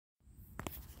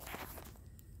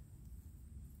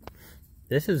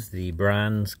This is the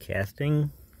bronze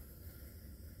casting.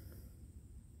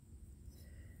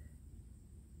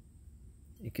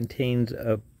 It contains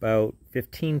about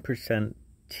 15%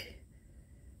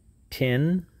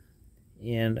 tin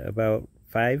and about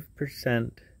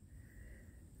 5%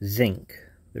 zinc.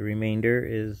 The remainder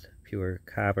is pure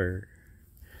copper.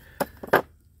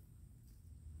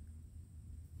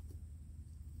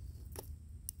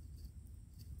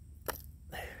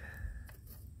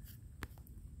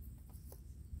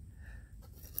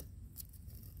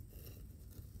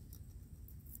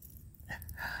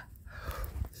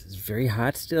 This is very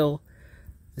hot still.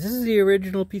 This is the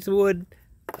original piece of wood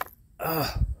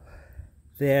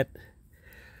that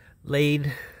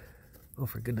laid, oh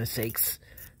for goodness sakes,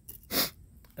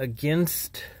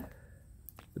 against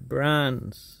the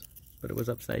bronze, but it was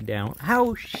upside down.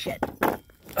 Oh shit!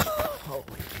 Oh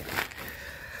my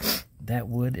god. That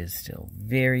wood is still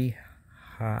very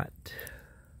hot.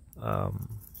 And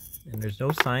there's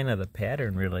no sign of the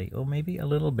pattern really. Oh, maybe a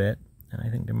little bit. And I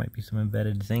think there might be some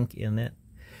embedded zinc in it.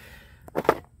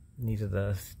 And these are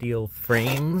the steel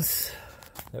frames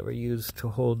that were used to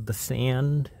hold the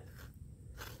sand.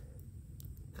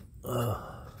 Ooh,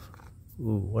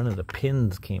 one of the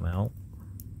pins came out.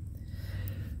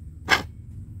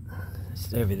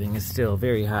 Everything is still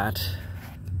very hot.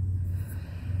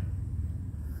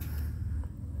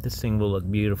 This thing will look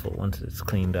beautiful once it's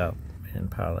cleaned up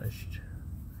and polished.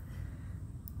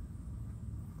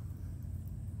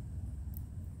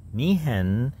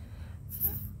 Nihen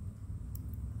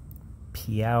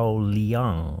Piao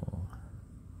Liang.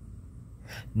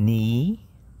 Ni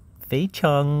Fei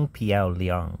Cheng Piao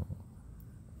Liang.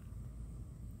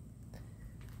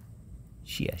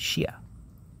 Xia Xia.